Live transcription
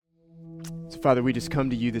So, Father, we just come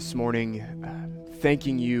to you this morning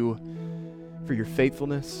thanking you for your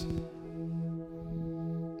faithfulness.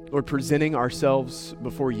 Lord, presenting ourselves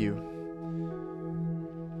before you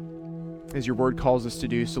as your word calls us to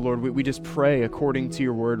do. So, Lord, we just pray according to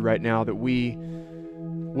your word right now that we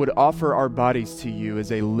would offer our bodies to you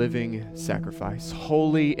as a living sacrifice,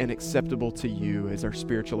 holy and acceptable to you as our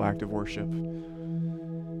spiritual act of worship.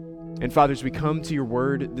 And Father, as we come to your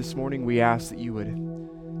word this morning, we ask that you would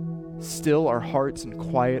still our hearts and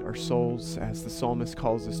quiet our souls as the psalmist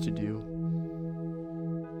calls us to do.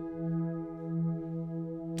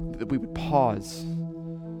 That we would pause.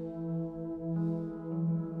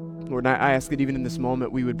 Lord, I ask that even in this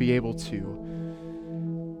moment we would be able to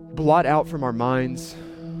blot out from our minds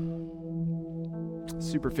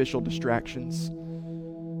superficial distractions.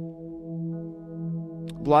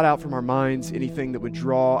 Blot out from our minds anything that would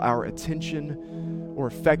draw our attention or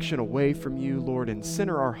affection away from you, Lord, and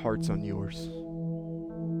center our hearts on yours.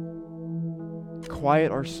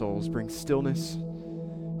 Quiet our souls, bring stillness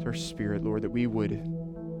to our spirit, Lord, that we would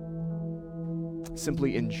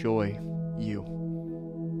simply enjoy you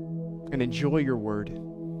and enjoy your word.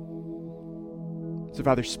 So,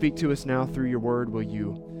 Father, speak to us now through your word. Will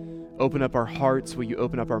you open up our hearts? Will you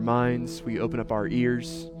open up our minds? Will you open up our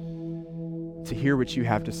ears to hear what you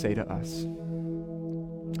have to say to us?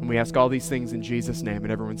 And we ask all these things in Jesus' name.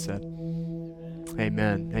 And everyone said,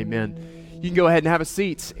 amen. Amen. You can go ahead and have a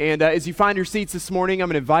seat. And as you find your seats this morning, I'm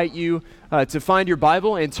going to invite you to find your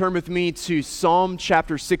Bible and turn with me to Psalm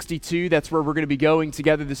chapter 62. That's where we're going to be going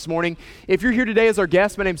together this morning. If you're here today as our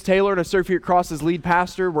guest, my name's Taylor, and I serve here at Cross as lead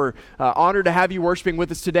pastor. We're honored to have you worshiping with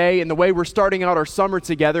us today. And the way we're starting out our summer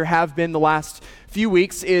together, have been the last few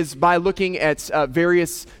weeks, is by looking at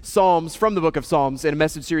various psalms from the book of Psalms in a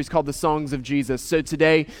message series called The Songs of Jesus. So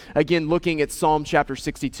today, again, looking at Psalm chapter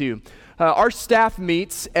 62. Our staff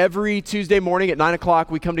meets every Tuesday morning at 9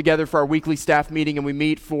 o'clock. We come together for our weekly staff meeting, and we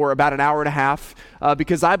meet for about an hour and a half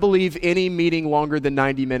because I believe any meeting longer than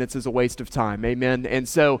 90 minutes is a waste of time. Amen. And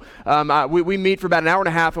so we meet for about an hour and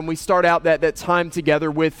a half, and we start out that time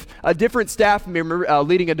together with a different staff member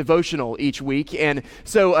leading a devotional each week. And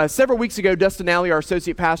so several weeks ago, Dustin Alley, our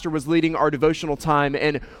associate pastor, was leading our devotional time,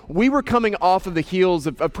 and we were coming off of the heels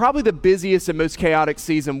of probably the busiest and most chaotic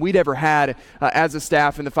season we'd ever had as a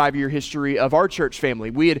staff in the 5-year history of our church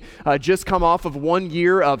family. We had just come off of 1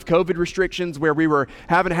 year of COVID restrictions where we were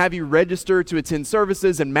having to have you register to attend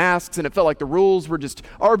services and masks, and it felt like the rules were just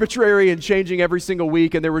arbitrary and changing every single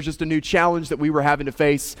week, and there was just a new challenge that we were having to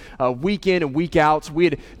face week in and week out. We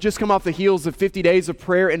had just come off the heels of 50 days of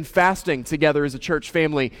prayer and fasting together as a church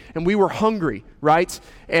family, and we were hungry, right?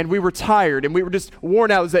 And we were tired, and we were just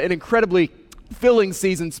worn out. It was an incredibly filling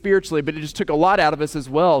season spiritually, but it just took a lot out of us as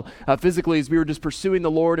well physically as we were just pursuing the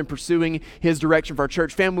Lord and pursuing His direction for our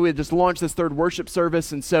church family. We had just launched this third worship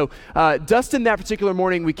service, and so Dustin, that particular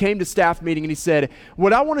morning, we came to staff meeting, and he said,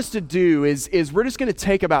 what I want us to do is we're just going to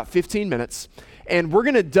take about 15 minutes, and we're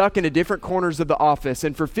going to duck into different corners of the office,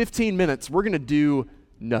 and for 15 minutes, we're going to do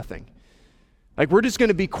nothing. Like, we're just going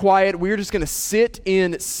to be quiet. We're just going to sit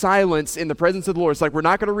in silence in the presence of the Lord. It's like we're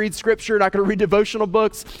not going to read scripture, not going to read devotional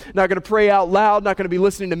books, not going to pray out loud, not going to be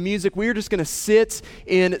listening to music. We're just going to sit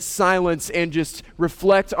in silence and just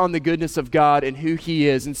reflect on the goodness of God and who He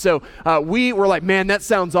is. And so we were like, man, that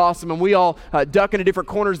sounds awesome. And we all duck into different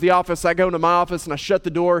corners of the office. I go into my office and I shut the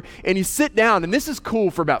door, and you sit down, and this is cool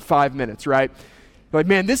for about 5 minutes, right? Like,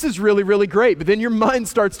 man, this is really, really great. But then your mind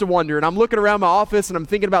starts to wander, and I'm looking around my office, and I'm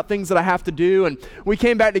thinking about things that I have to do. And we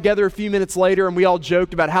came back together a few minutes later, and we all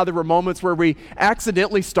joked about how there were moments where we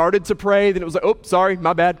accidentally started to pray. Then it was like, oh, sorry,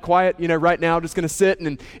 my bad, quiet. Right now, just going to sit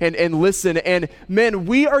and listen. And man,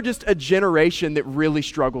 we are just a generation that really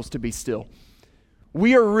struggles to be still.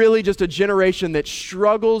 We are really just a generation that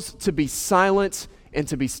struggles to be silent and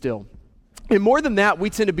to be still. And more than that, we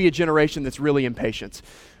tend to be a generation that's really impatient.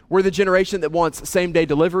 We're the generation that wants same-day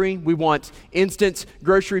delivery. We want instant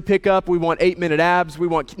grocery pickup. We want 8-minute abs. We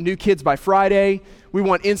want new kids by Friday. We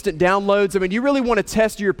want instant downloads. I mean, you really want to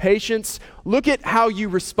test your patience. Look at how you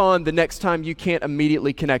respond the next time you can't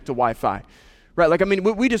immediately connect to Wi-Fi. Right? Like, I mean,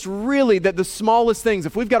 we just really, that the smallest things,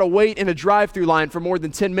 if we've got to wait in a drive-through line for more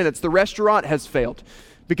than 10 minutes, the restaurant has failed.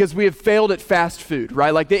 Because we have failed at fast food,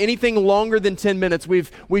 right? Like anything longer than 10 minutes, we've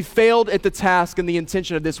failed at the task and the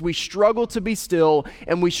intention of this. We struggle to be still,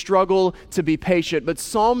 and we struggle to be patient. But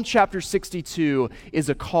Psalm chapter 62 is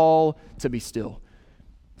a call to be still.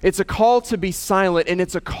 It's a call to be silent, and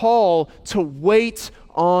it's a call to wait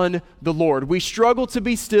on the Lord. We struggle to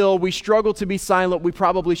be still. We struggle to be silent. We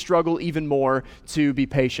probably struggle even more to be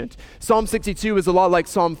patient. Psalm 62 is a lot like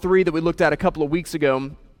Psalm 3 that we looked at a couple of weeks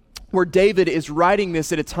ago. where David is writing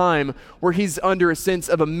this at a time where he's under a sense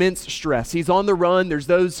of immense stress. He's on the run. There's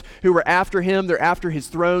those who are after him. They're after his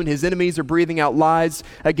throne. His enemies are breathing out lies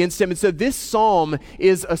against him. And so this psalm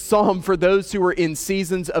is a psalm for those who are in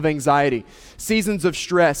seasons of anxiety, seasons of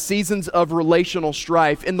stress, seasons of relational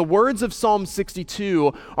strife. And the words of Psalm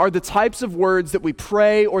 62 are the types of words that we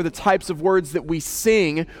pray or the types of words that we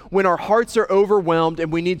sing when our hearts are overwhelmed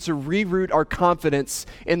and we need to reroot our confidence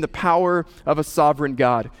in the power of a sovereign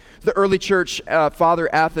God. The early church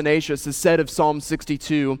father Athanasius has said of Psalm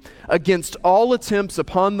 62, "Against all attempts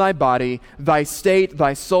upon thy body, thy state,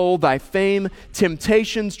 thy soul, thy fame,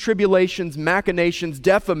 temptations, tribulations, machinations,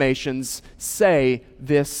 defamations, say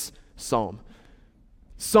this psalm."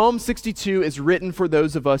 Psalm 62 is written for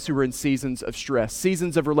those of us who are in seasons of stress,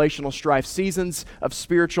 seasons of relational strife, seasons of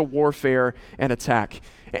spiritual warfare and attack.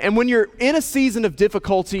 And when you're in a season of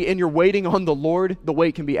difficulty and you're waiting on the Lord, the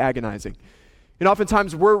wait can be agonizing. And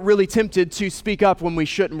oftentimes we're really tempted to speak up when we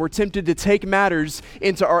shouldn't. We're tempted to take matters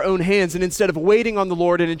into our own hands. And instead of waiting on the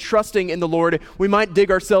Lord and trusting in the Lord, we might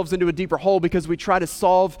dig ourselves into a deeper hole because we try to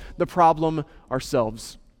solve the problem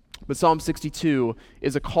ourselves. But Psalm 62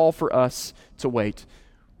 is a call for us to wait.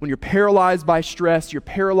 When you're paralyzed by stress, you're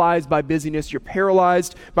paralyzed by busyness, you're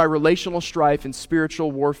paralyzed by relational strife and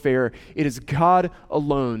spiritual warfare, it is God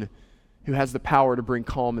alone who has the power to bring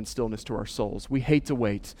calm and stillness to our souls. We hate to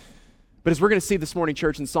wait. But as we're going to see this morning,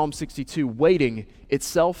 church, in Psalm 62, waiting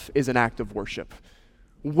itself is an act of worship.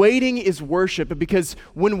 Waiting is worship because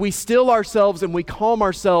when we still ourselves and we calm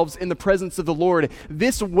ourselves in the presence of the Lord,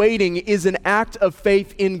 this waiting is an act of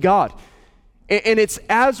faith in God. And it's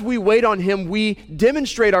as we wait on Him, we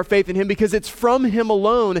demonstrate our faith in Him because it's from Him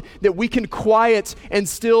alone that we can quiet and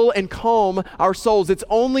still and calm our souls. It's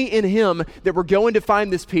only in Him that we're going to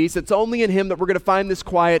find this peace. It's only in Him that we're going to find this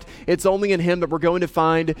quiet. It's only in Him that we're going to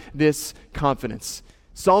find this confidence.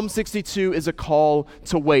 Psalm 62 is a call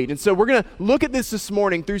to wait. And so we're going to look at this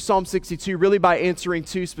morning through Psalm 62 really by answering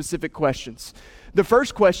two specific questions. The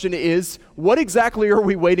first question is, what exactly are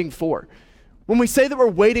we waiting for? When we say that we're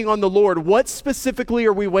waiting on the Lord, what specifically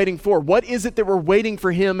are we waiting for? What is it that we're waiting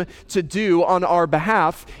for Him to do on our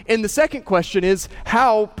behalf? And the second question is,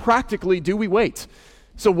 how practically do we wait?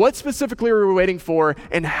 So what specifically are we waiting for,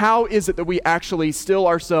 and how is it that we actually still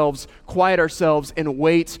ourselves, quiet ourselves, and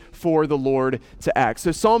wait for the Lord to act?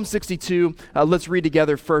 So Psalm 62, let's read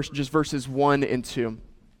together first just verses 1 and 2.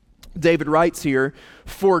 David writes here,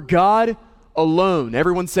 "For God alone,"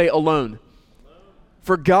 everyone say alone.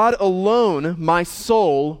 "For God alone my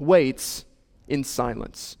soul waits in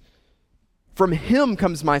silence. From Him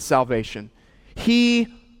comes my salvation. He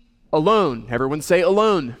alone," everyone say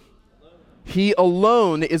alone. "He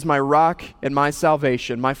alone is my rock and my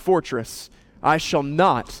salvation, my fortress. I shall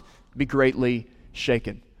not be greatly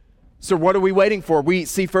shaken." So what are we waiting for? We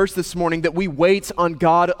see first this morning that we wait on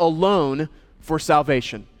God alone for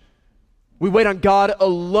salvation. We wait on God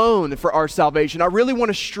alone for our salvation. I really want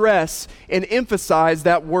to stress and emphasize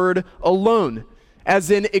that word alone, as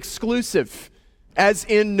in exclusive, as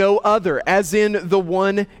in no other, as in the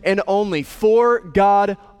one and only. For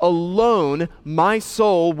God alone, my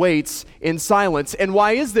soul waits in silence. And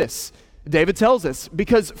why is this? David tells us,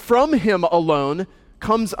 because from Him alone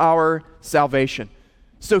comes our salvation.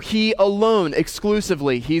 So He alone,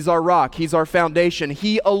 exclusively, He's our rock, He's our foundation.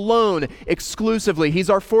 He alone, exclusively,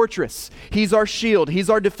 He's our fortress, He's our shield, He's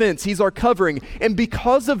our defense, He's our covering. And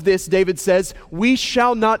because of this, David says, we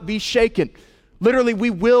shall not be shaken. Literally,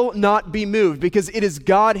 we will not be moved because it is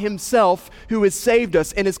God Himself who has saved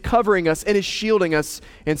us and is covering us and is shielding us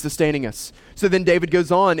and sustaining us. So then David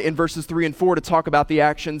goes on in verses 3 and 4 to talk about the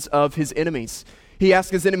actions of his enemies. He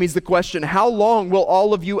asks his enemies the question, "How long will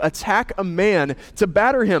all of you attack a man to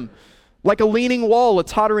batter him? Like a leaning wall, a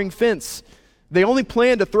tottering fence. They only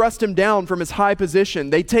plan to thrust him down from his high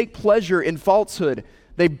position. They take pleasure in falsehood.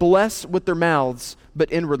 They bless with their mouths,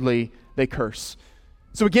 but inwardly they curse."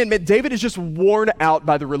 So again, David is just worn out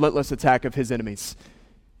by the relentless attack of his enemies.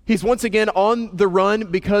 He's once again on the run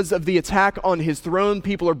because of the attack on his throne.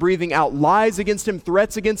 People are breathing out lies against him,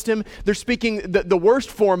 threats against him. They're speaking the worst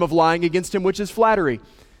form of lying against him, which is flattery.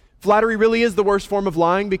 Flattery really is the worst form of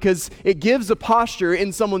lying because it gives a posture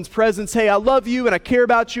in someone's presence. Hey, I love you and I care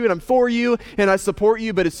about you and I'm for you and I support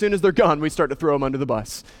you, but as soon as they're gone, we start to throw them under the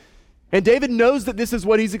bus. And David knows that this is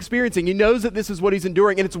what he's experiencing. He knows that this is what he's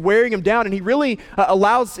enduring and it's wearing him down, and he really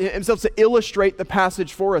allows himself to illustrate the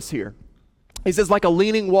passage for us here. He says, like a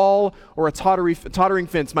leaning wall or a tottering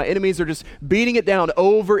fence, my enemies are just beating it down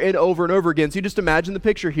over and over and over again. So you just imagine the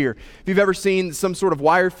picture here. If you've ever seen some sort of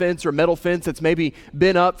wire fence or metal fence that's maybe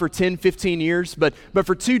been up for 10, 15 years, but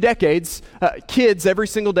for 2 decades, kids every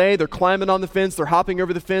single day, they're climbing on the fence, they're hopping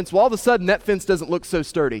over the fence. Well, all of a sudden, that fence doesn't look so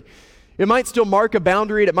sturdy. It might still mark a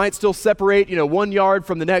boundary, it might still separate, 1 yard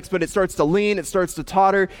from the next, but it starts to lean, it starts to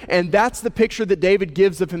totter, and that's the picture that David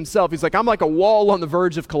gives of himself. He's like, I'm like a wall on the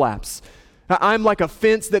verge of collapse. I'm like a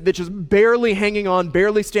fence that's just barely hanging on,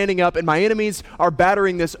 barely standing up, and my enemies are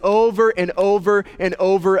battering this over and over and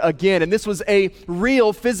over again. And this was a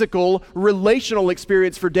real physical, relational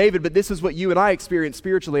experience for David, but this is what you and I experience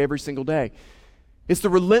spiritually every single day. It's the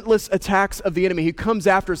relentless attacks of the enemy who comes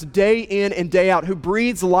after us day in and day out, who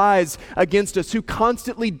breathes lies against us, who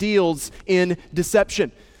constantly deals in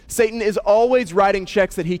deception. Satan is always writing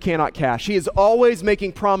checks that he cannot cash. He is always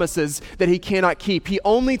making promises that he cannot keep. He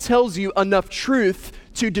only tells you enough truth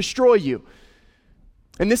to destroy you.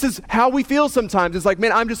 And this is how we feel sometimes. It's like,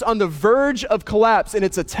 man, I'm just on the verge of collapse, and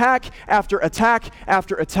it's attack after attack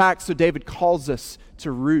after attack. So David calls us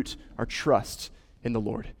to root our trust in the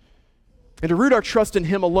Lord. And to root our trust in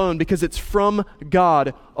him alone, because it's from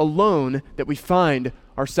God alone that we find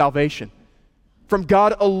our salvation. From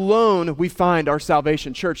God alone we find our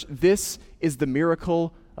salvation. Church, this is the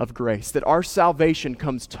miracle of grace, that our salvation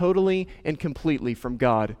comes totally and completely from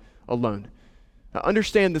God alone. Now,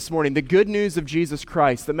 understand this morning, the good news of Jesus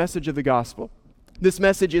Christ, the message of the gospel. This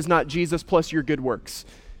message is not Jesus plus your good works.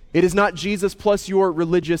 It is not Jesus plus your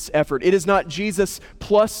religious effort. It is not Jesus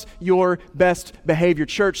plus your best behavior.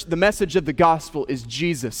 Church, the message of the gospel is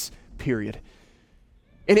Jesus, period.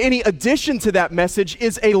 And any addition to that message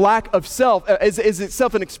is a lack of self, is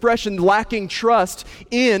itself an expression lacking trust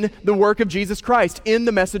in the work of Jesus Christ, in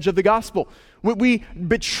the message of the gospel. We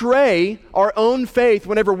betray our own faith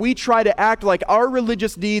whenever we try to act like our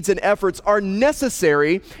religious deeds and efforts are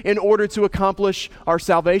necessary in order to accomplish our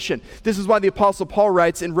salvation. This is why the Apostle Paul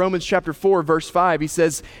writes in Romans chapter 4, verse 5, he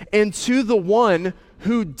says, "And to the one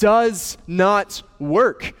who does not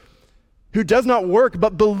work,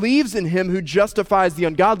 but believes in him who justifies the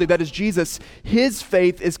ungodly," that is Jesus, "his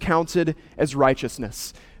faith is counted as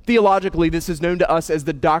righteousness." Theologically, this is known to us as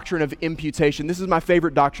the doctrine of imputation. This is my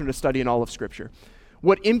favorite doctrine to study in all of Scripture.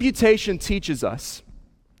 What imputation teaches us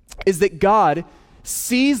is that God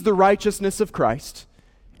sees the righteousness of Christ,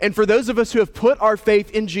 and for those of us who have put our faith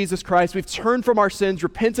in Jesus Christ, we've turned from our sins,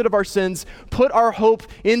 repented of our sins, put our hope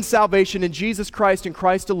in salvation in Jesus Christ and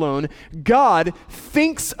Christ alone, God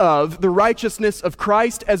thinks of the righteousness of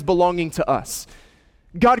Christ as belonging to us.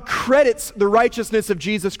 God credits the righteousness of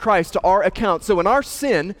Jesus Christ to our account. So in our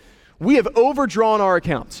sin, we have overdrawn our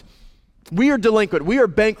account. We are delinquent. We are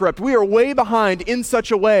bankrupt. We are way behind in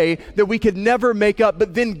such a way that we could never make up.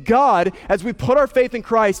 But then God, as we put our faith in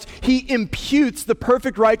Christ, he imputes the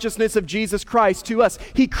perfect righteousness of Jesus Christ to us.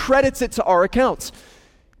 He credits it to our account.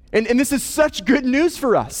 And this is such good news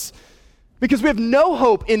for us, because we have no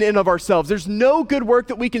hope in and of ourselves. There's no good work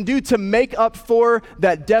that we can do to make up for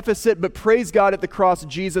that deficit, but praise God, at the cross,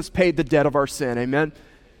 Jesus paid the debt of our sin. Amen?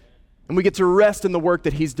 And we get to rest in the work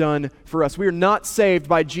that he's done for us. We are not saved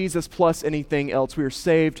by Jesus plus anything else. We are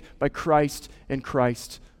saved by Christ and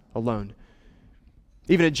Christ alone.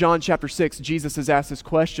 Even in John chapter 6, Jesus has asked this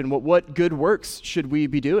question, what good works should we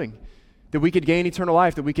be doing that we could gain eternal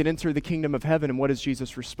life, that we could enter the kingdom of heaven? And what does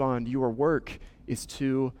Jesus respond? Your work is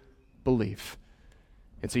to believe.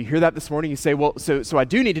 And so you hear that this morning, you say, well, so I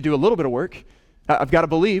do need to do a little bit of work. I've got to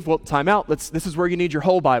believe. Well, time out. This is where you need your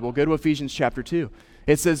whole Bible. Go to Ephesians chapter 2.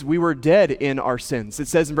 It says we were dead in our sins. It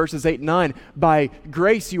says in verses 8 and 9, by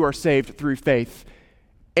grace you are saved through faith,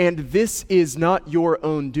 and this is not your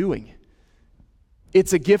own doing.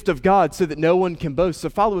 It's a gift of God so that no one can boast. So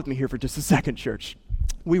follow with me here for just a second, church.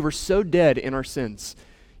 We were so dead in our sins.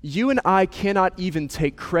 You and I cannot even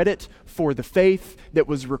take credit for the faith that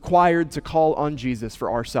was required to call on Jesus for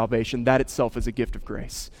our salvation. That itself is a gift of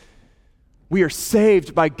grace. We are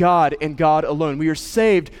saved by God and God alone. We are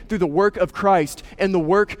saved through the work of Christ and the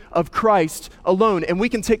work of Christ alone. And we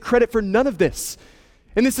can take credit for none of this.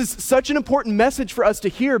 And this is such an important message for us to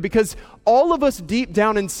hear, because all of us deep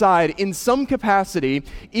down inside, in some capacity,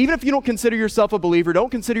 even if you don't consider yourself a believer, don't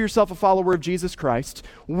consider yourself a follower of Jesus Christ,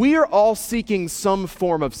 we are all seeking some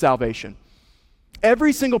form of salvation.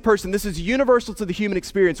 Every single person, this is universal to the human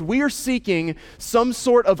experience, we are seeking some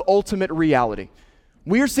sort of ultimate reality.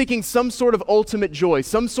 We are seeking some sort of ultimate joy,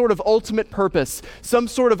 some sort of ultimate purpose, some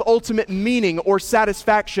sort of ultimate meaning or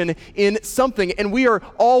satisfaction in something, and we are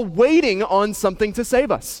all waiting on something to save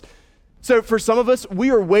us. So for some of us, we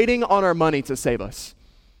are waiting on our money to save us.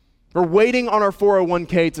 We're waiting on our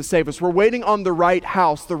 401k to save us. We're waiting on the right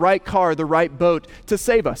house, the right car, the right boat to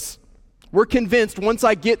save us. We're convinced once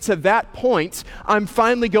I get to that point, I'm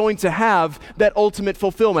finally going to have that ultimate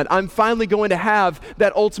fulfillment. I'm finally going to have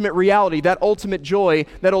that ultimate reality, that ultimate joy,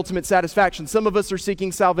 that ultimate satisfaction. Some of us are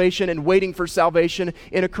seeking salvation and waiting for salvation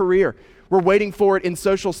in a career. We're waiting for it in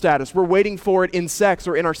social status. We're waiting for it in sex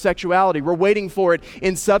or in our sexuality. We're waiting for it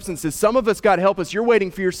in substances. Some of us, God help us, you're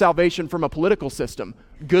waiting for your salvation from a political system.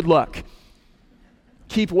 Good luck.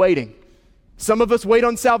 Keep waiting. Some of us wait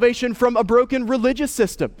on salvation from a broken religious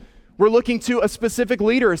system. We're looking to a specific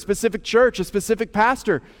leader, a specific church, a specific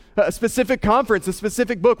pastor, a specific conference, a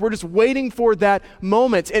specific book. We're just waiting for that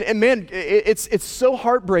moment. And man, it's so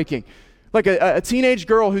heartbreaking. Like a teenage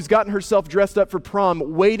girl who's gotten herself dressed up for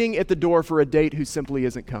prom, waiting at the door for a date who simply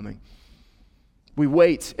isn't coming. We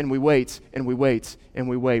wait and we wait and we wait and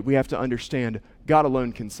we wait. We have to understand God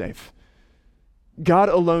alone can save. God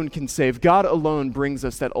alone can save. God alone brings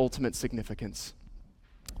us that ultimate significance,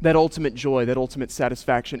 that ultimate joy, that ultimate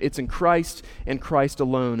satisfaction. It's in Christ and Christ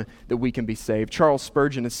alone that we can be saved. Charles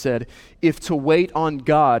Spurgeon has said, if to wait on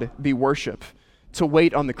God be worship, to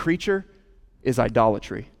wait on the creature is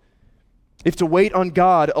idolatry. If to wait on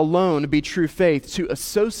God alone be true faith, to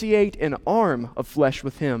associate an arm of flesh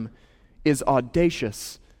with him is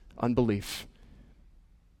audacious unbelief.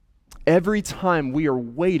 Every time we are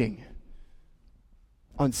waiting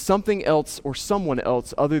on something else or someone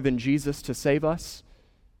else other than Jesus to save us,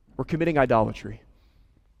 we're committing idolatry.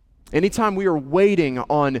 Anytime we are waiting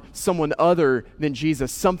on someone other than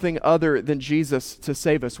Jesus, something other than Jesus to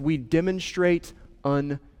save us, we demonstrate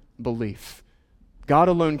unbelief. God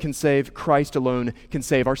alone can save. Christ alone can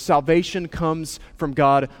save. Our salvation comes from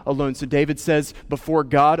God alone. So David says, before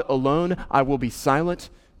God alone, I will be silent,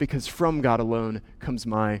 because from God alone comes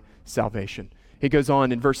my salvation. He goes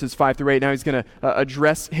on in verses 5 through 8. Now he's going to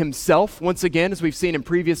address himself once again, as we've seen in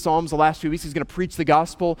previous Psalms the last few weeks. He's going to preach the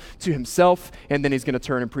gospel to himself, and then he's going to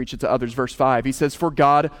turn and preach it to others. Verse 5, he says, for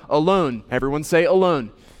God alone. Everyone say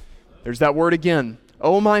alone. There's that word again.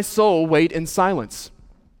 O my soul, wait in silence,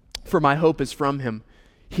 for my hope is from him.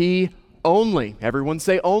 He only, everyone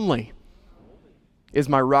say only, is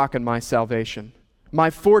my rock and my salvation. My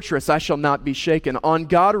fortress, I shall not be shaken. On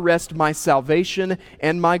God rest my salvation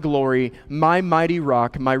and my glory. My mighty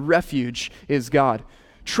rock, my refuge is God.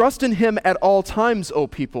 Trust in him at all times, O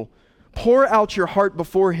people. Pour out your heart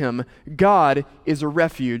before him. God is a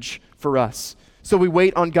refuge for us. So we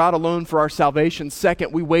wait on God alone for our salvation.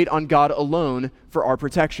 Second, we wait on God alone for our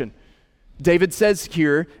protection. David says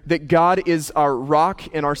here that God is our rock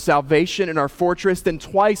and our salvation and our fortress. Then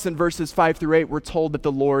twice in verses 5 through 8, we're told that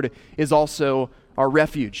the Lord is also our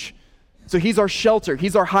refuge. So he's our shelter,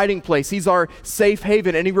 he's our hiding place, he's our safe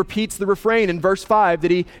haven. And he repeats the refrain in verse 5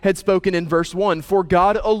 that he had spoken in verse 1. For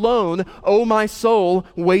God alone, O my soul,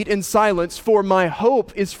 wait in silence, for my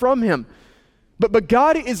hope is from him. But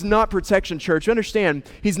God is not protection, church. Understand,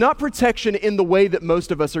 he's not protection in the way that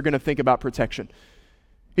most of us are going to think about protection.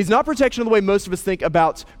 He's not protection in the way most of us think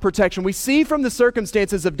about protection. We see from the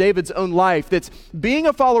circumstances of David's own life that being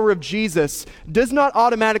a follower of Jesus does not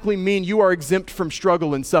automatically mean you are exempt from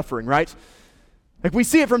struggle and suffering, right? Like we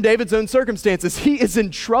see it from David's own circumstances. He is in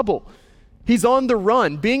trouble. He's on the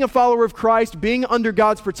run. Being a follower of Christ, being under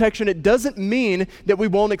God's protection, it doesn't mean that we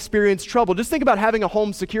won't experience trouble. Just think about having a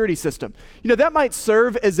home security system. You know, that might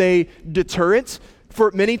serve as a deterrent for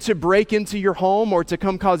many to break into your home or to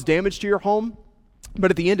come cause damage to your home. But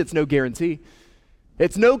at the end, it's no guarantee.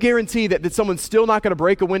 It's no guarantee that someone's still not going to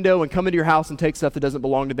break a window and come into your house and take stuff that doesn't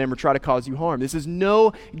belong to them or try to cause you harm. This is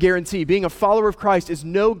no guarantee. Being a follower of Christ is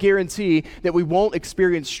no guarantee that we won't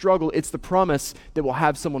experience struggle. It's the promise that we'll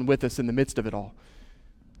have someone with us in the midst of it all.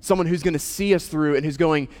 Someone who's going to see us through and who's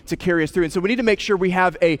going to carry us through. And so we need to make sure we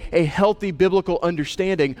have a healthy biblical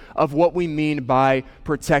understanding of what we mean by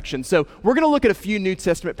protection. So we're going to look at a few New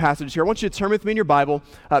Testament passages here. I want you to turn with me in your Bible,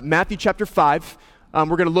 Matthew chapter 5. We're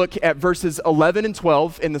going to look at verses 11 and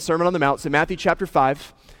 12 in the Sermon on the Mount, so Matthew chapter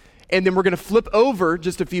 5. And then we're going to flip over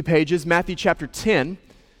just a few pages, Matthew chapter 10.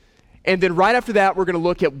 And then right after that, we're going to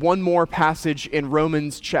look at one more passage in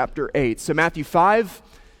Romans chapter 8. So Matthew 5,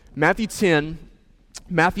 Matthew 10,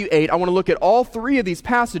 Matthew 8. I want to look at all three of these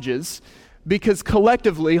passages because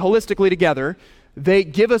collectively, holistically together, they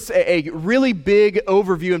give us a really big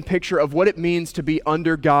overview and picture of what it means to be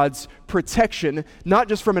under God's protection, not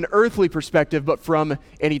just from an earthly perspective, but from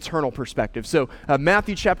an eternal perspective. So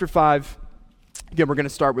Matthew chapter 5, again, we're going to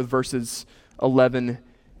start with verses 11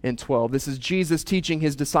 and 12. This is Jesus teaching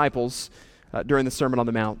his disciples during the Sermon on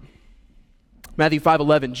the Mount. Matthew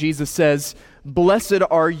 5:11, Jesus says, "Blessed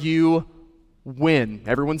are you when."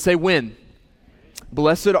 Everyone say when.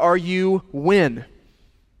 Blessed are you when.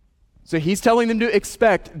 So he's telling them to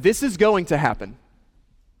expect this is going to happen.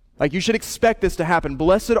 Like, you should expect this to happen.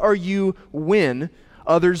 Blessed are you when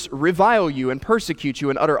others revile you and persecute you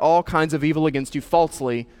and utter all kinds of evil against you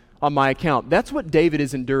falsely on my account. That's what David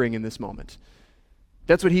is enduring in this moment.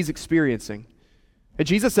 That's what he's experiencing. And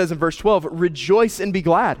Jesus says in verse 12, rejoice and be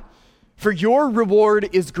glad, for your reward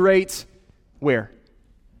is great. Where?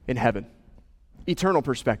 In heaven. Eternal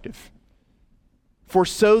perspective. For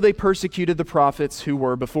so they persecuted the prophets who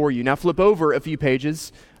were before you. Now flip over a few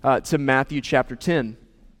pages to Matthew chapter 10.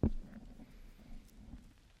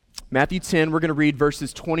 Matthew 10, we're going to read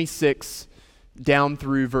verses 26 down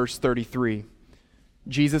through verse 33.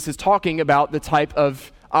 Jesus is talking about the type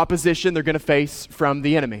of opposition they're going to face from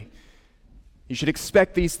the enemy. You should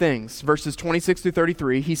expect these things. Verses 26 through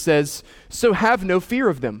 33, he says, so have no fear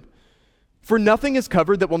of them. For nothing is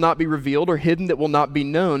covered that will not be revealed, or hidden that will not be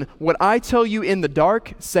known. What I tell you in the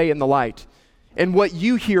dark, say in the light. And what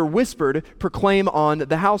you hear whispered, proclaim on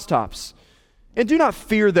the housetops. And do not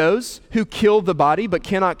fear those who kill the body but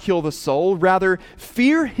cannot kill the soul. Rather,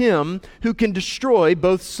 fear him who can destroy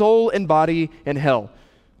both soul and body in hell.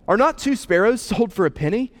 Are not 2 sparrows sold for a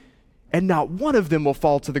penny? And not one of them will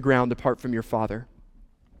fall to the ground apart from your Father.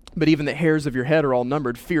 But even the hairs of your head are all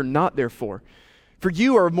numbered. Fear not, therefore, for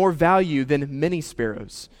you are of more value than many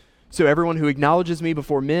sparrows. So everyone who acknowledges me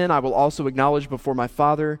before men, I will also acknowledge before my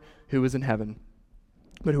Father who is in heaven.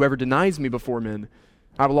 But whoever denies me before men,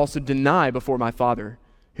 I will also deny before my Father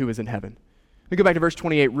who is in heaven. Let me go back to verse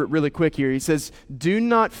 28 really quick here. He says, do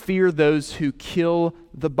not fear those who kill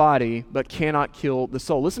the body but cannot kill the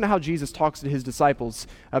soul. Listen to how Jesus talks to his disciples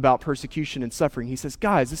about persecution and suffering. He says,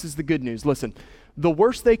 guys, this is the good news. Listen, the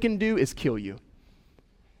worst they can do is kill you.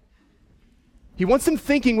 He wants them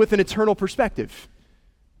thinking with an eternal perspective.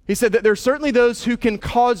 He said that there are certainly those who can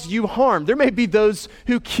cause you harm. There may be those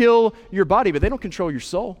who kill your body, but they don't control your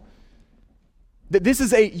soul. That this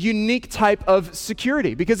is a unique type of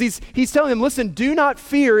security, because he's telling them, listen, do not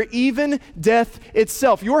fear even death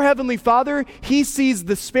itself. Your heavenly Father, he sees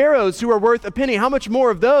the sparrows who are worth a penny. How much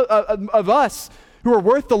more of us who are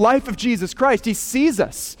worth the life of Jesus Christ? He sees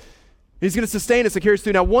us. He's going to sustain us and carry us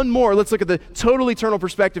through. Now, one more. Let's look at the total eternal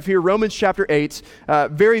perspective here. Romans chapter 8,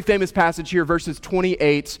 very famous passage here, verses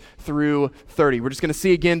 28 through 30. We're just going to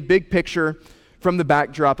see again, big picture from the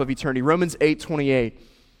backdrop of eternity. Romans 8:28.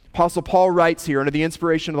 Apostle Paul writes here under the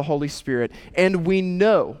inspiration of the Holy Spirit, and we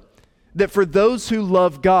know that for those who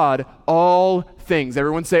love God, all things,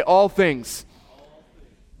 everyone say all things.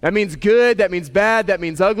 That means good, that means bad, that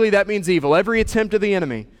means ugly, that means evil. Every attempt of the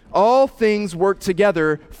enemy. All things work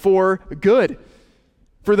together for good.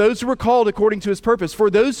 For those who were called according to his purpose,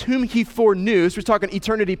 for those whom he foreknew, so we're talking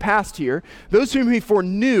eternity past here, those whom he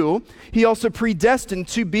foreknew, he also predestined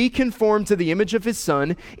to be conformed to the image of his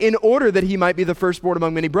Son, in order that he might be the firstborn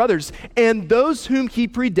among many brothers. And those whom he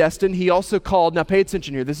predestined, he also called. Now pay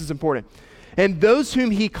attention here, this is important. And those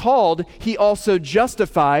whom he called, he also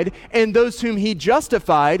justified. And those whom he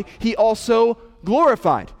justified, he also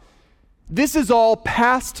glorified. This is all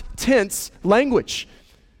past tense language.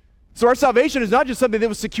 So our salvation is not just something that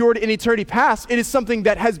was secured in eternity past, it is something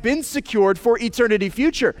that has been secured for eternity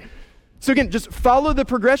future. So again, just follow the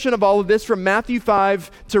progression of all of this from Matthew 5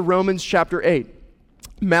 to Romans chapter 8.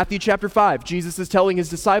 Matthew chapter 5, Jesus is telling his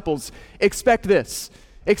disciples, expect this.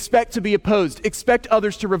 Expect to be opposed. Expect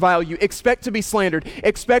others to revile you. Expect to be slandered.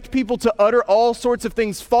 Expect people to utter all sorts of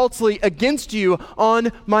things falsely against you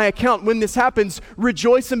on my account. When this happens,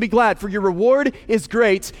 rejoice and be glad, for your reward is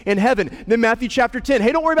great in heaven. Then Matthew chapter 10.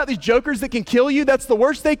 Hey, don't worry about these jokers that can kill you. That's the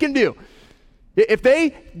worst they can do. If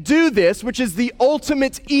they do this, which is the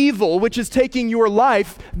ultimate evil, which is taking your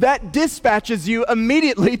life, that dispatches you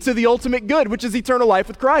immediately to the ultimate good, which is eternal life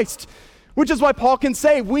with Christ. Which is why Paul can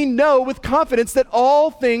say, we know with confidence that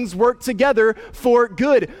all things work together for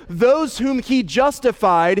good. Those whom he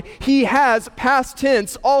justified, he has, past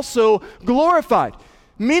tense, also glorified.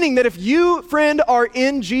 Meaning that if you, friend, are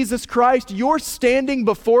in Jesus Christ, your standing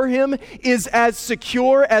before him is as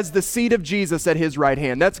secure as the seat of Jesus at his right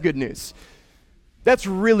hand. That's good news. That's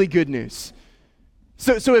really good news.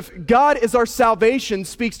 So if God is our salvation,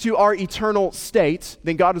 speaks to our eternal state,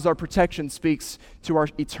 then God is our protection, speaks to our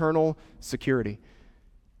eternal security.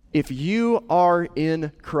 If you are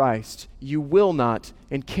in Christ, you will not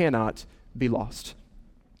and cannot be lost.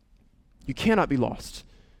 You cannot be lost.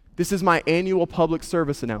 This is my annual public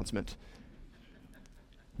service announcement.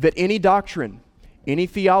 That any doctrine, any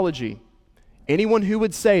theology, anyone who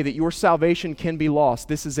would say that your salvation can be lost,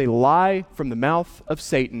 this is a lie from the mouth of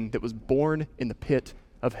Satan that was born in the pit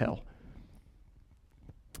of hell.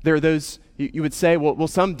 There are those, you would say, well,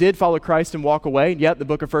 some did follow Christ and walk away, and yet the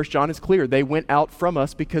book of 1 John is clear. They went out from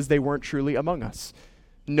us because they weren't truly among us.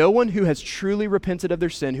 No one who has truly repented of their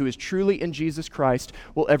sin, who is truly in Jesus Christ,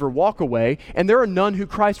 will ever walk away, and there are none who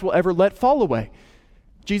Christ will ever let fall away.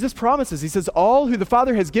 Jesus promises, he says, all who the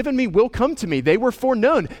Father has given me will come to me. They were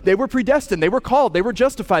foreknown, they were predestined, they were called, they were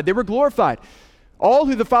justified, they were glorified. All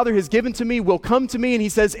who the Father has given to me will come to me, and he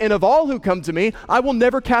says, and of all who come to me, I will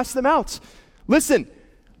never cast them out. Listen,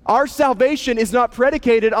 our salvation is not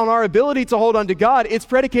predicated on our ability to hold on to God. It's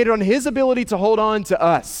predicated on his ability to hold on to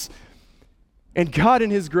us. And God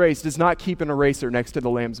in his grace does not keep an eraser next to the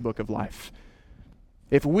Lamb's Book of Life.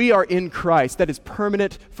 If we are in Christ, that is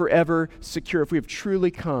permanent, forever, secure. If we have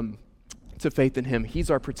truly come to faith in him, he's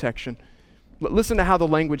our protection. Listen to how the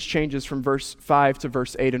language changes from verse 5 to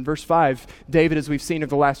verse 8. In verse 5, David, as we've seen over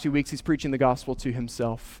the last few weeks, he's preaching the gospel to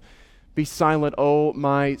himself. Be silent, O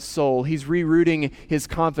my soul. He's rerouting his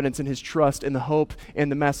confidence and his trust in the hope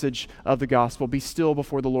and the message of the gospel. Be still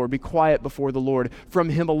before the Lord. Be quiet before the Lord. From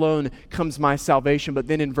him alone comes my salvation. But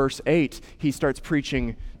then in verse 8, he starts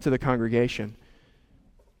preaching to the congregation.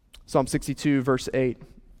 Psalm 62, verse 8.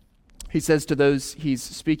 He says to those he's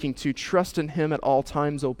speaking to, trust in him at all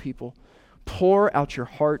times, O people. Pour out your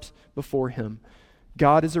heart before him.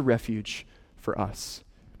 God is a refuge for us.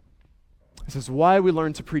 This is why we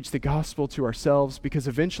learn to preach the gospel to ourselves, because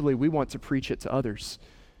eventually we want to preach it to others.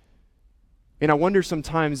 And I wonder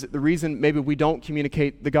sometimes the reason maybe we don't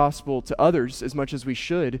communicate the gospel to others as much as we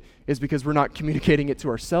should is because we're not communicating it to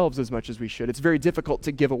ourselves as much as we should. It's very difficult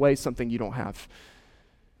to give away something you don't have.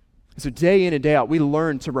 So day in and day out, we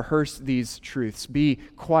learn to rehearse these truths. Be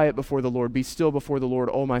quiet before the Lord. Be still before the Lord,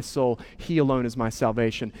 O my soul. He alone is my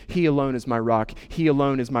salvation. He alone is my rock. He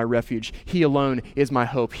alone is my refuge. He alone is my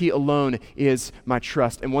hope. He alone is my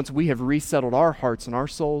trust. And once we have resettled our hearts and our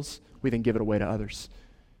souls, we then give it away to others.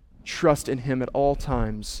 Trust in him at all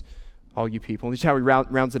times, all you people. And this is how he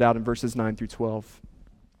rounds it out in verses 9 through 12.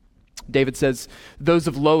 David says, those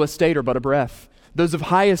of low estate are but a breath. Those of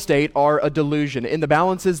high estate are a delusion. In the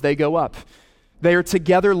balances, they go up. They are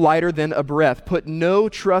together lighter than a breath. Put no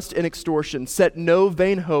trust in extortion. Set no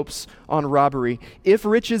vain hopes on robbery. If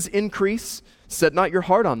riches increase, set not your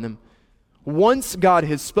heart on them. Once God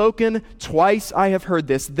has spoken, twice I have heard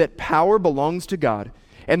this, that power belongs to God,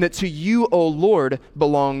 and that to you, O Lord,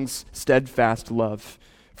 belongs steadfast love.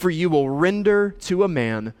 For you will render to a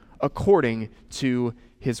man according to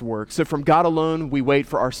his work. So from God alone, we wait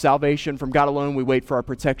for our salvation. From God alone, we wait for our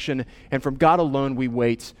protection. And from God alone, we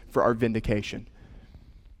wait for our vindication.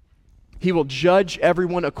 He will judge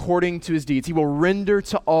everyone according to his deeds. He will render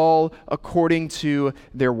to all according to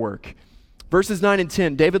their work. Verses 9 and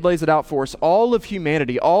 10, David lays it out for us. All of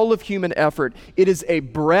humanity, all of human effort, it is a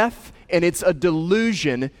breath and it's a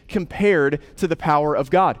delusion compared to the power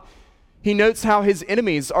of God. He notes how his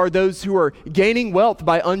enemies are those who are gaining wealth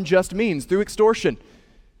by unjust means through extortion.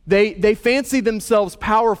 They fancy themselves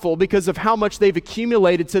powerful because of how much they've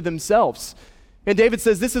accumulated to themselves. And David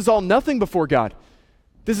says this is all nothing before God.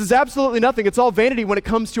 This is absolutely nothing. It's all vanity when it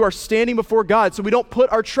comes to our standing before God. So we don't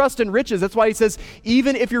put our trust in riches. That's why he says,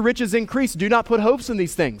 even if your riches increase, do not put hopes in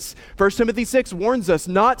these things. 1 Timothy 6 warns us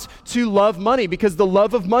not to love money because the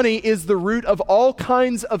love of money is the root of all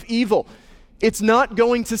kinds of evil. It's not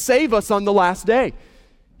going to save us on the last day.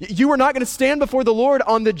 You are not going to stand before the Lord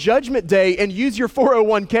on the judgment day and use your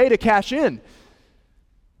 401k to cash in.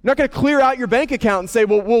 You're not going to clear out your bank account and say,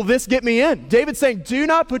 well, will this get me in? David's saying, do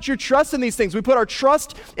not put your trust in these things. We put our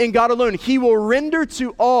trust in God alone. He will render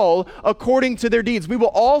to all according to their deeds. We will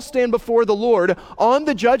all stand before the Lord on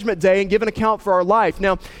the judgment day and give an account for our life.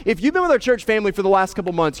 Now, if you've been with our church family for the last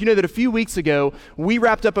couple months, you know that a few weeks ago, we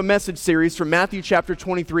wrapped up a message series from Matthew chapter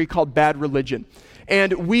 23 called Bad Religion.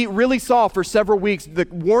 And we really saw for several weeks the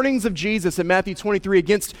warnings of Jesus in Matthew 23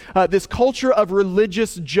 against this culture of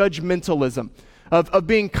religious judgmentalism, of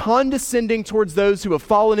being condescending towards those who have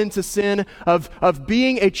fallen into sin, of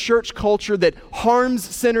being a church culture that harms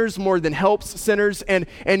sinners more than helps sinners. And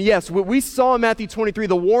yes, we saw in Matthew 23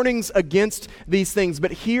 the warnings against these things.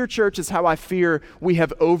 But here, church, is how I fear we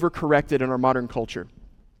have overcorrected in our modern culture.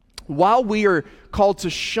 While we are called to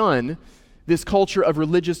shun this culture of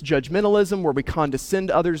religious judgmentalism where we condescend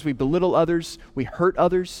others, we belittle others, we hurt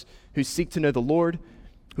others who seek to know the Lord,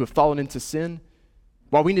 who have fallen into sin.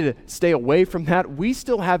 While we need to stay away from that, we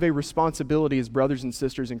still have a responsibility as brothers and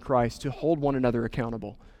sisters in Christ to hold one another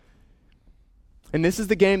accountable. And this is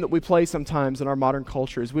the game that we play sometimes in our modern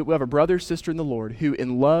culture, is we have a brother or sister in the Lord who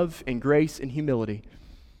in love and grace and humility,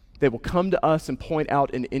 they will come to us and point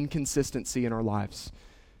out an inconsistency in our lives.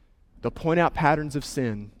 They'll point out patterns of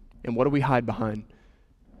sin. And what do we hide behind?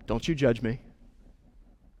 Don't you judge me.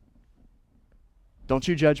 Don't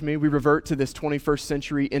you judge me. We revert to this 21st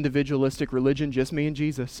century individualistic religion, just me and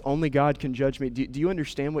Jesus. Only God can judge me. Do you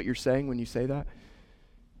understand what you're saying when you say that?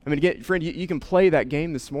 I mean, again, friend, you can play that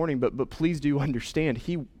game this morning, but please do understand,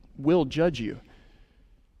 he will judge you.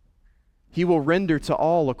 He will render to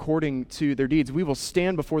all according to their deeds. We will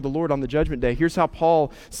stand before the Lord on the judgment day. Here's how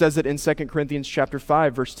Paul says it in 2 Corinthians chapter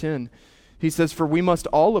 5, verse 10. He says, "For we must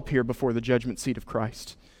all appear before the judgment seat of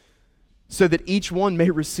Christ, so that each one may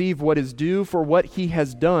receive what is due for what he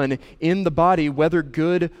has done in the body, whether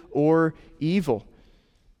good or evil."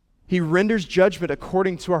 He renders judgment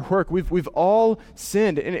according to our work. We've all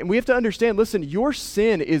sinned. And we have to understand, listen, your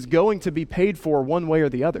sin is going to be paid for one way or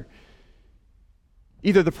the other.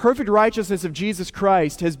 Either the perfect righteousness of Jesus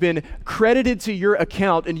Christ has been credited to your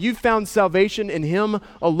account and you've found salvation in him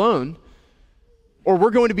alone, or we're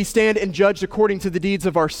going to be stand and judged according to the deeds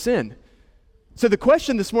of our sin. So the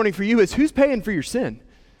question this morning for you is, who's paying for your sin?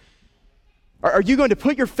 Are you going to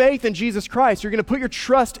put your faith in Jesus Christ? You're going to put your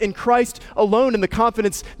trust in Christ alone in the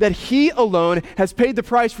confidence that he alone has paid the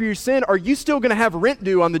price for your sin? Are you still going to have rent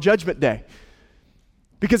due on the judgment day?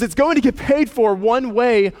 Because it's going to get paid for one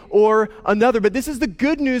way or another. But this is the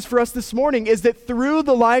good news for us this morning, is that through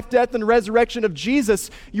the life, death, and resurrection of Jesus,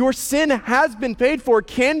 your sin has been paid for,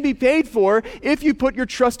 can be paid for if you put your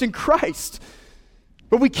trust in Christ.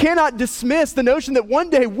 But we cannot dismiss the notion that one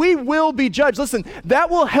day we will be judged. Listen, that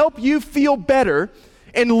will help you feel better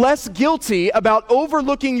and less guilty about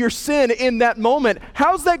overlooking your sin in that moment.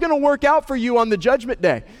 How's that going to work out for you on the judgment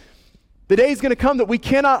day? The day is going to come that we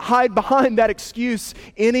cannot hide behind that excuse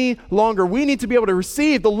any longer. We need to be able to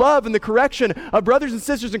receive the love and the correction of brothers and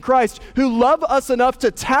sisters in Christ who love us enough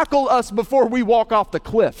to tackle us before we walk off the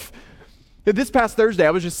cliff. This past Thursday, I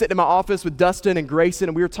was just sitting in my office with Dustin and Grayson,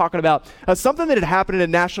 and we were talking about something that had happened at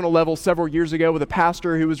a national level several years ago with a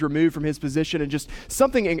pastor who was removed from his position, and just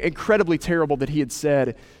something incredibly terrible that he had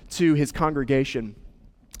said to his congregation.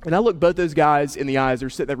 And I looked both those guys in the eyes. They were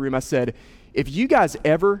sitting in that room. I said, if you guys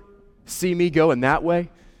ever see me going that way,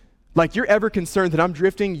 like you're ever concerned that I'm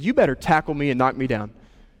drifting, you better tackle me and knock me down.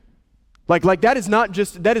 Like that is not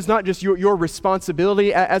just your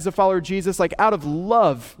responsibility as a follower of Jesus. Like, out of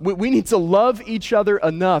love, we need to love each other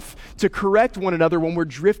enough to correct one another when we're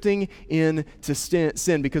drifting into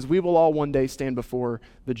sin, because we will all one day stand before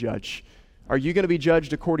the judge. Are you going to be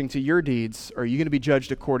judged according to your deeds, or are you going to be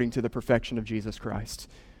judged according to the perfection of Jesus Christ?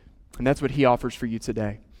 And that's what he offers for you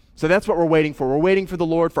today. So that's what we're waiting for. We're waiting for the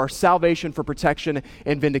Lord, for our salvation, for protection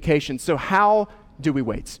and vindication. So how do we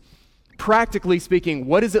wait? Practically speaking,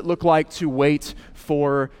 what does it look like to wait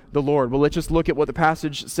for the Lord? Well, let's just look at what the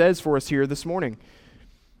passage says for us here this morning.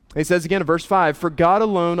 It says again in verse 5, "For God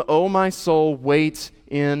alone, O my soul, wait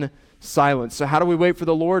in silence." So how do we wait for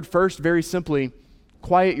the Lord? First, very simply,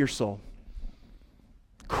 quiet your soul.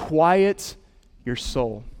 Quiet your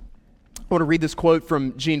soul. I want to read this quote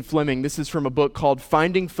from Gene Fleming. This is from a book called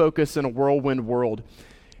Finding Focus in a Whirlwind World.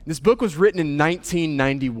 This book was written in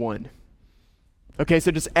 1991. Okay,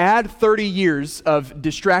 so just add 30 years of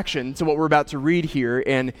distraction to what we're about to read here,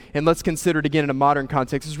 and let's consider it again in a modern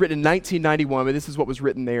context. It was written in 1991, but this is what was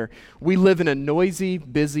written there. "We live in a noisy,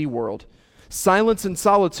 busy world. Silence and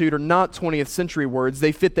solitude are not 20th century words.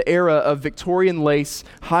 They fit the era of Victorian lace,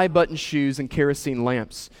 high-button shoes, and kerosene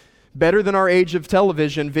lamps. Better than our age of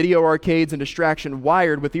television, video arcades, and distraction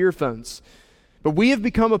wired with earphones. But we have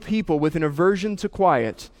become a people with an aversion to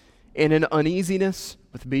quiet and an uneasiness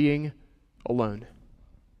with being alone."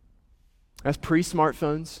 That's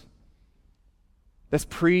pre-smartphones. That's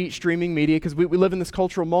pre-streaming media, because we live in this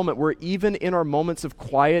cultural moment where even in our moments of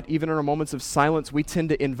quiet, even in our moments of silence, we tend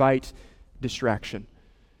to invite distraction.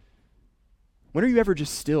 When are you ever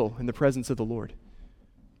just still in the presence of the Lord?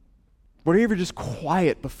 When are you ever just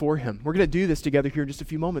quiet before him? We're going to do this together here in just a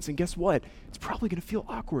few moments, and guess what? It's probably going to feel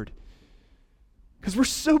awkward. Because we're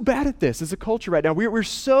so bad at this as a culture right now. We're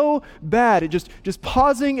so bad at just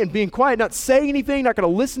pausing and being quiet, not saying anything, not going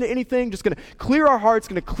to listen to anything, just going to clear our hearts,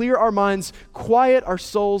 going to clear our minds, quiet our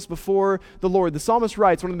souls before the Lord. The psalmist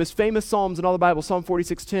writes, one of the most famous psalms in all the Bible, Psalm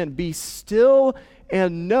 46:10, "Be still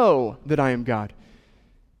and know that I am God."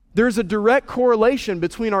 There's a direct correlation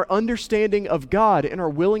between our understanding of God and our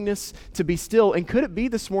willingness to be still. And could it be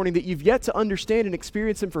this morning that you've yet to understand and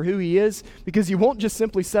experience him for who he is, because you won't just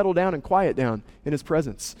simply settle down and quiet down in his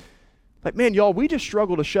presence? Like, man, y'all, we just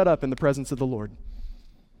struggle to shut up in the presence of the Lord.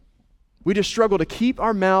 We just struggle to keep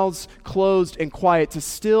our mouths closed and quiet, to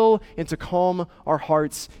still and to calm our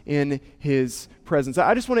hearts in his presence.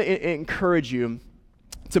 I just want to encourage you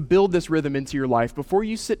to build this rhythm into your life. Before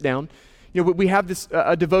you sit down, We have this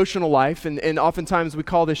a devotional life, and oftentimes we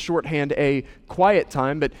call this shorthand a quiet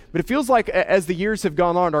time, but it feels like as the years have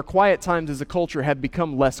gone on, our quiet times as a culture have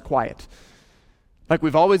become less quiet. Like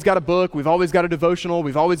we've always got a book, we've always got a devotional,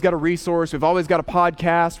 we've always got a resource, we've always got a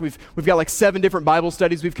podcast, we've got like 7 different Bible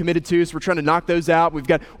studies we've committed to, so we're trying to knock those out. We've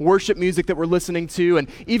got worship music that we're listening to, and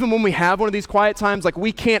even when we have one of these quiet times, like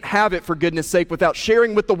we can't have it for goodness sake without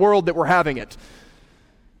sharing with the world that we're having it.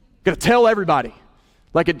 Got to tell everybody.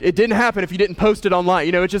 Like it didn't happen if you didn't post it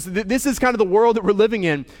online. It's just, this is kind of the world that we're living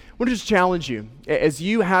in. I want to just challenge you, as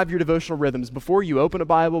you have your devotional rhythms, before you open a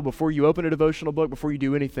Bible, before you open a devotional book, before you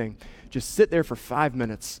do anything, just sit there for 5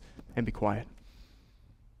 minutes and be quiet.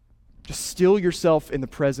 Just still yourself in the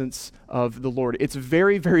presence of the Lord. It's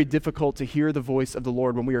very, very difficult to hear the voice of the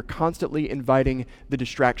Lord when we are constantly inviting the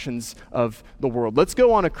distractions of the world. Let's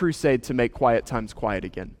go on a crusade to make quiet times quiet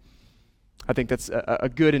again. I think that's a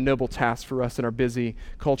good and noble task for us in our busy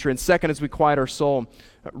culture. And second, as we quiet our soul,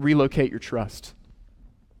 relocate your trust.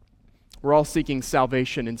 We're all seeking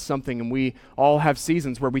salvation in something, and we all have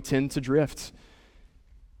seasons where we tend to drift.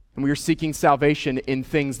 And we are seeking salvation in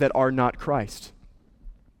things that are not Christ.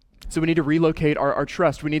 So we need to relocate our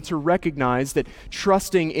trust. We need to recognize that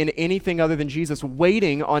trusting in anything other than Jesus,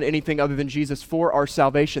 waiting on anything other than Jesus for our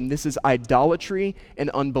salvation, this is idolatry and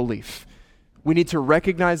unbelief. We need to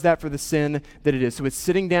recognize that for the sin that it is. So it's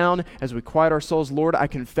sitting down as we quiet our souls. Lord, I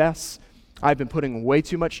confess I've been putting way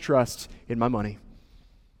too much trust in my money,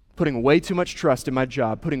 putting way too much trust in my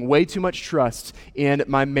job, putting way too much trust in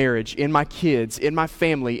my marriage, in my kids, in my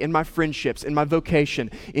family, in my friendships, in my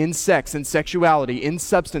vocation, in sex and sexuality, in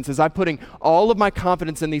substances. I'm putting all of my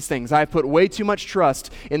confidence in these things. I have put way too much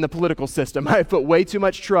trust in the political system. I have put way too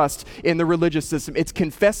much trust in the religious system. It's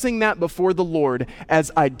confessing that before the Lord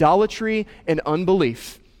as idolatry and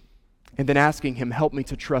unbelief, and then asking Him, help me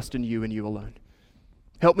to trust in you and you alone.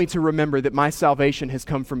 Help me to remember that my salvation has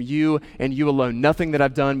come from you and you alone, nothing that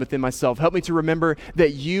I've done within myself. Help me to remember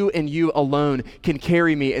that you and you alone can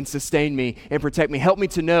carry me and sustain me and protect me. Help me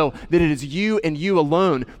to know that it is you and you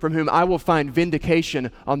alone from whom I will find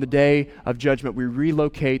vindication on the day of judgment. We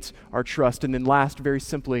relocate our trust. And then last, very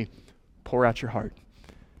simply, pour out your heart.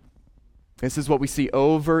 This is what we see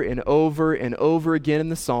over and over and over again in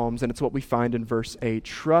the Psalms, and it's what we find in verse 8.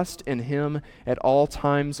 Trust in Him at all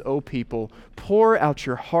times, O people. Pour out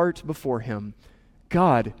your heart before Him.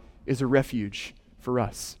 God is a refuge for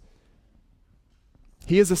us.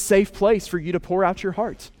 He is a safe place for you to pour out your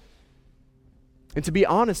heart and to be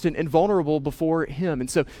honest and vulnerable before Him. And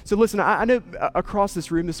so listen, I know across this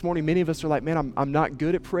room this morning, many of us are like, man, I'm not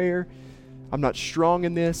good at prayer. I'm not strong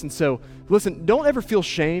in this. And so, listen, don't ever feel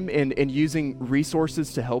shame in using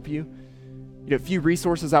resources to help you. A few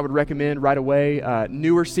resources I would recommend right away.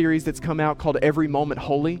 Newer series that's come out called Every Moment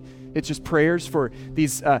Holy. It's just prayers for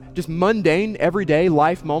these just mundane, everyday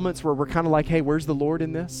life moments where we're kind of like, hey, where's the Lord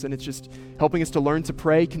in this? And it's just helping us to learn to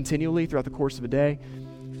pray continually throughout the course of a day.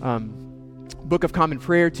 Book of Common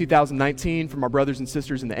Prayer 2019 from our brothers and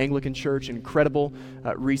sisters in the Anglican Church, an incredible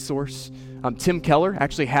resource. Tim Keller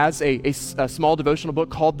actually has a small devotional book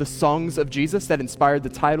called The Songs of Jesus that inspired the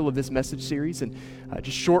title of this message series, and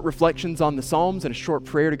just short reflections on the Psalms and a short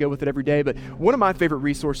prayer to go with it every day. But one of my favorite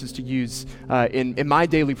resources to use in my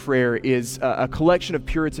daily prayer is a collection of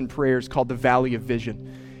Puritan prayers called The Valley of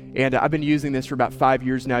Vision. And I've been using this for about 5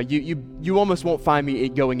 years now. You almost won't find me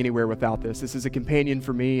going anywhere without this. This is a companion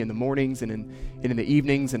for me in the mornings and in the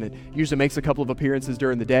evenings, and it usually makes a couple of appearances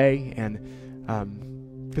during the day.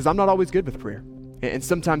 And because I'm not always good with prayer, and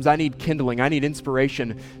sometimes I need kindling, I need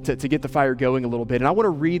inspiration to get the fire going a little bit. And I want to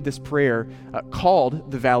read this prayer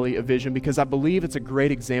called The Valley of Vision because I believe it's a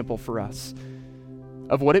great example for us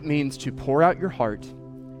of what it means to pour out your heart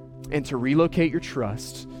and to relocate your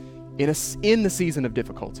trust in the season of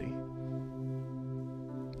difficulty.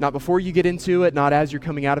 Not before you get into it, not as you're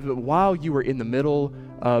coming out of it, but while you are in the middle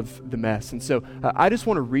of the mess. And so I just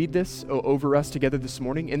want to read this over us together this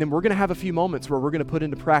morning, and then we're going to have a few moments where we're going to put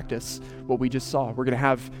into practice what we just saw. We're going to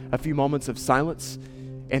have a few moments of silence,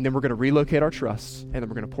 and then we're going to relocate our trust, and then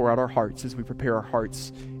we're going to pour out our hearts as we prepare our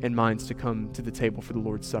hearts and minds to come to the table for the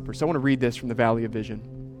Lord's Supper. So I want to read this from the Valley of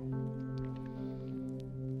Vision.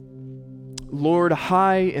 Lord,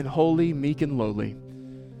 high and holy, meek and lowly,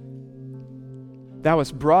 Thou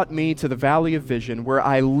hast brought me to the valley of vision, where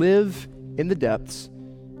I live in the depths,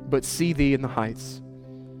 but see Thee in the heights.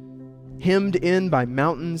 Hemmed in by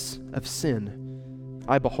mountains of sin,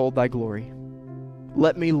 I behold Thy glory.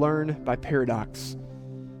 Let me learn by paradox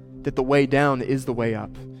that the way down is the way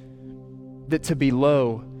up, that to be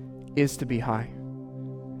low is to be high,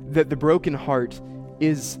 that the broken heart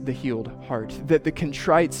is the healed heart, that the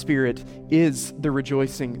contrite spirit is the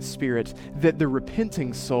rejoicing spirit, that the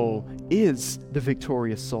repenting soul is the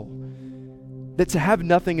victorious soul, that to have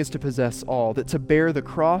nothing is to possess all, that to bear the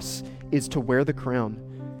cross is to wear the crown,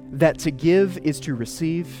 that to give is to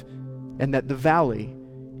receive, and that the valley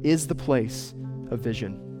is the place of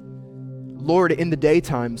vision. Lord, in the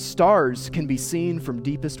daytime, stars can be seen from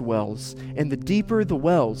deepest wells, and the deeper the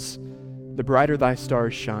wells, the brighter thy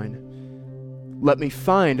stars shine. Let me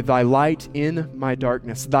find thy light in my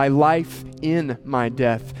darkness, thy life in my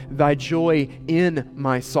death, thy joy in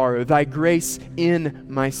my sorrow, thy grace in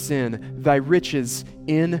my sin, thy riches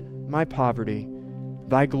in my poverty,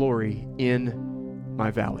 thy glory in my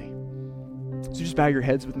valley. So just bow your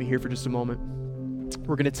heads with me here for just a moment.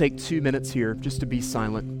 We're going to take 2 minutes here just to be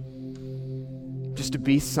silent. Just to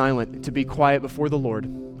be silent, to be quiet before the Lord.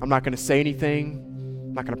 I'm not going to say anything.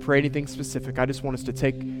 I'm not going to pray anything specific. I just want us to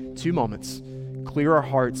take 2 moments, clear our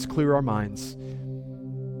hearts, clear our minds,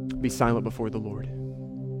 be silent before the Lord.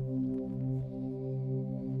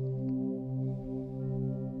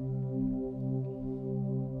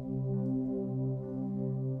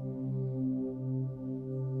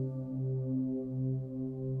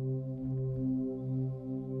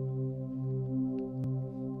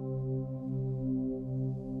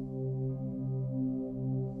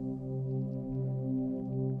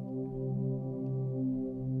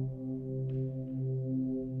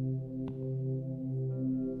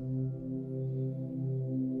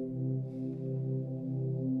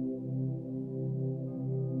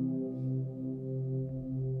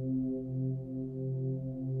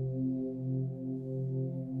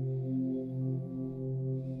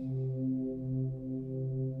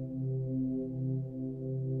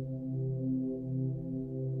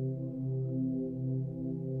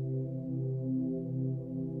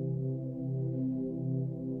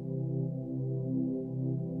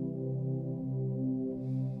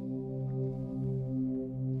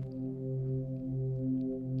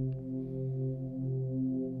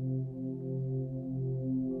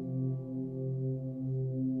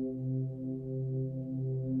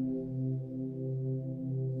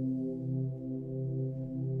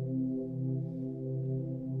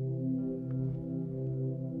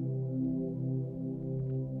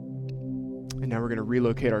 Now we're going to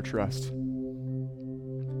relocate our trust.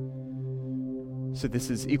 So this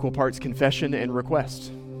is equal parts confession and request.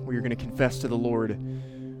 We are going to confess to the Lord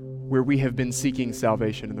where we have been seeking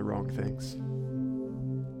salvation in the wrong things.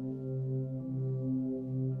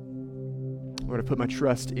 I'm going to put my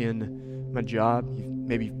trust in my job.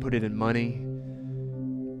 Maybe put it in money,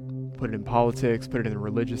 put it in politics, put it in the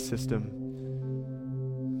religious system,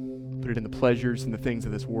 put it in the pleasures and the things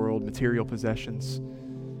of this world, material possessions.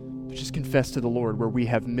 Just confess to the Lord where we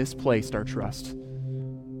have misplaced our trust.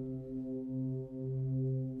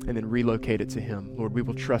 And then relocate it to Him. Lord, we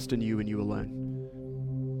will trust in you and you alone.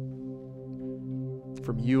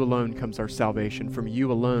 From you alone comes our salvation. From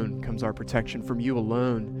you alone comes our protection. From you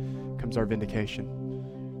alone comes our vindication.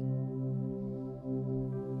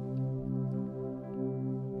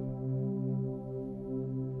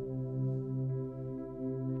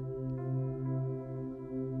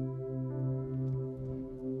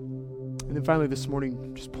 And then finally this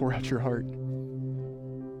morning, just pour out your heart.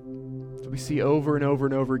 So we see over and over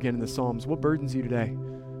and over again in the Psalms, what burdens you today?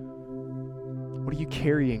 What are you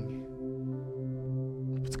carrying?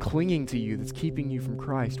 What's clinging to you that's keeping you from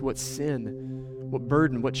Christ? What sin? What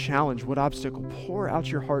burden? What challenge? What obstacle? Pour out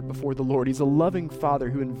your heart before the Lord. He's a loving Father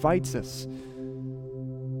who invites us.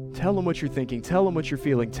 Tell Him what you're thinking. Tell Him what you're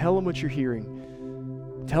feeling. Tell Him what you're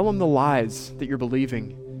hearing. Tell Him the lies that you're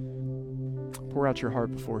believing. Pour out your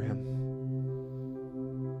heart before Him.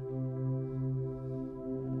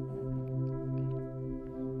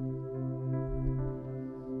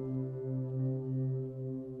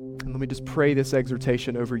 Let me just pray this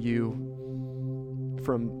exhortation over you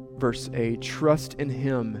from verse 8. Trust in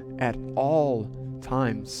Him at all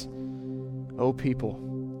times, O people.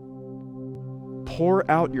 Pour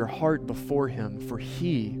out your heart before Him, for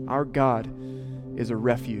He, our God, is a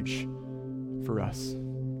refuge for us.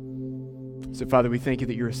 So, Father, we thank you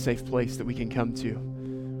that you're a safe place that we can come to,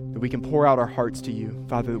 that we can pour out our hearts to you,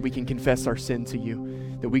 Father, that we can confess our sin to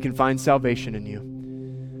you, that we can find salvation in you.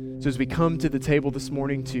 So as we come to the table this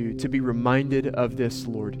morning to be reminded of this,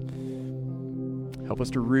 Lord, help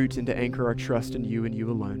us to root and to anchor our trust in you and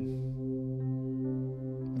you alone.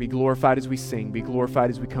 Be glorified as we sing. Be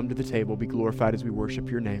glorified as we come to the table. Be glorified as we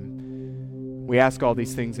worship your name. We ask all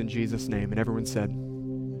these things in Jesus' name. And everyone said,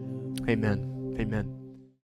 amen. Amen.